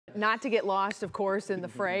Not to get lost, of course, in the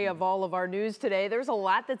fray of all of our news today. There's a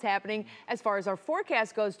lot that's happening as far as our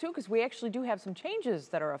forecast goes, too, because we actually do have some changes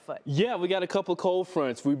that are afoot. Yeah, we got a couple of cold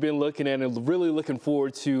fronts we've been looking at and really looking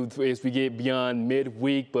forward to as we get beyond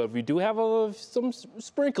midweek. But we do have some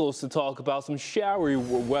sprinkles to talk about, some showery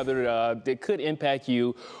weather that could impact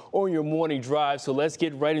you on your morning drive. So let's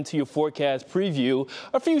get right into your forecast preview.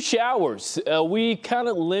 A few showers. We kind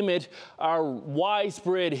of limit our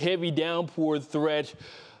widespread heavy downpour threat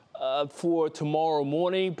for tomorrow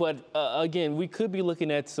morning, but again, we could be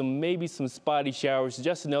looking at maybe some spotty showers,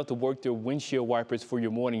 just enough to work their windshield wipers for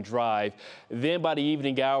your morning drive. Then by the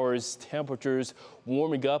evening hours, temperatures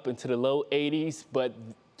warming up into the low 80s, but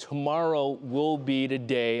tomorrow will be the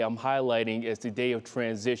day I'm highlighting as the day of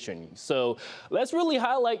transition. So let's really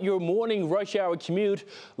highlight your morning rush hour commute.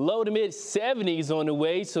 Low to mid 70s on the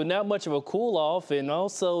way, so not much of a cool off, and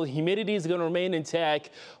also humidity is going to remain intact.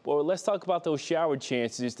 But let's talk about those shower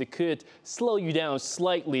chances that could slow you down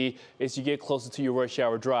slightly as you get closer to your rush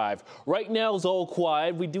hour drive. Right now it's all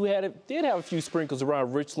quiet. We did have a few sprinkles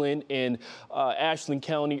around Richland and Ashland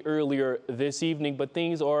County earlier this evening, but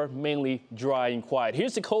things are mainly dry and quiet.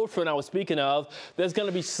 Here's the cold front I was speaking of that's going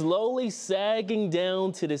to be slowly sagging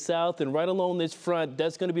down to the south, and right along this front,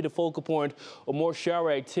 that's going to be the focal point of more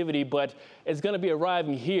shower activity, but it's going to be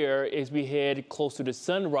arriving here as we head closer to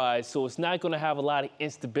sunrise, so it's not going to have a lot of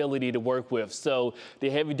instability to work with. So the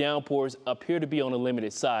heavy downpours appear to be on the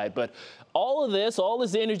limited side, but all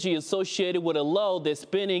this energy associated with a low that's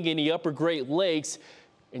spinning in the upper Great Lakes.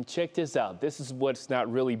 And check this out. This is what's not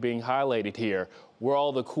really being highlighted here, where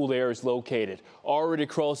all the cool air is located. Already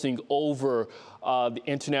crossing over the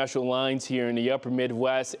international lines here in the upper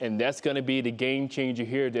Midwest, and that's going to be the game changer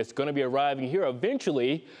here that's going to be arriving here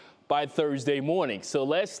eventually by Thursday morning. So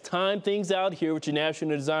let's time things out here with your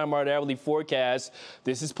National Design Mart hourly forecast.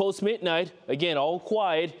 This is post midnight. Again, all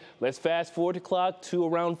quiet. Let's fast forward the clock to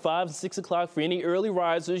around 5 and 6 o'clock for any early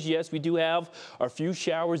risers. Yes, we do have a few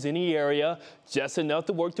showers in the area, just enough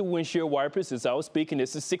to work the windshield wipers. As I was speaking,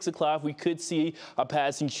 this is 6 o'clock. We could see a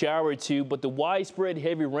passing shower or two, but the widespread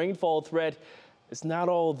heavy rainfall threat, it's not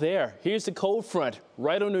all there. Here's the cold front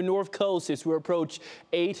right on the north coast as we approach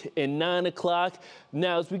 8 and 9 o'clock.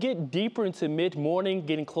 Now, as we get deeper into mid-morning,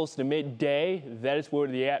 getting closer to midday, that is where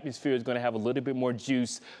the atmosphere is going to have a little bit more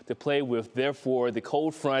juice to play with. Therefore, the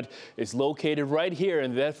cold front is located right here,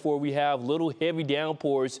 and therefore we have little heavy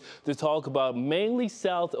downpours to talk about, mainly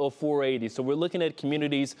south of 480. So we're looking at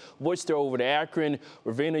communities, Worcester over to Akron,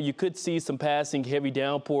 Ravenna. You could see some passing heavy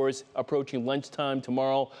downpours approaching lunchtime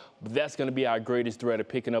tomorrow, but that's going to be our greatest threat of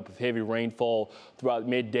picking up of heavy rainfall throughout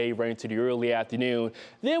midday right into the early afternoon.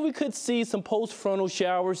 Then we could see some post-frontal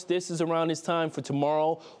showers. This is around this time for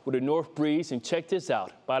tomorrow with a north breeze. And check this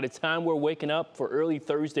out. By the time we're waking up for early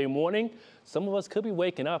Thursday morning, some of us could be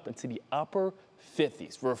waking up into the upper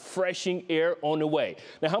 50s. Refreshing air on the way.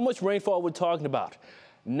 Now, how much rainfall we're talking about?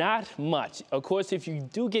 Not much. Of course, if you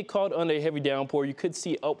do get caught under a heavy downpour, you could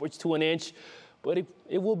see upwards to an inch. But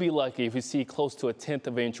it will be lucky if we see close to a 1/10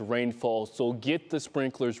 of an inch of rainfall, so get the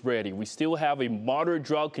sprinklers ready. We still have a moderate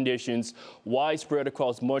drought conditions widespread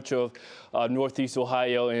across much of northeast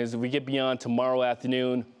Ohio, and as we get beyond tomorrow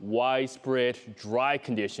afternoon, widespread dry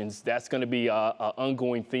conditions. That's going to be an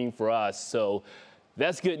ongoing theme for us, so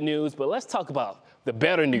that's good news. But let's talk about the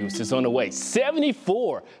better news is on the way.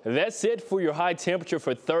 74. That's it for your high temperature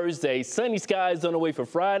for Thursday. Sunny skies on the way for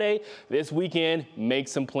Friday. This weekend, make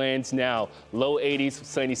some plans now. Low 80s,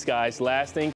 sunny skies lasting.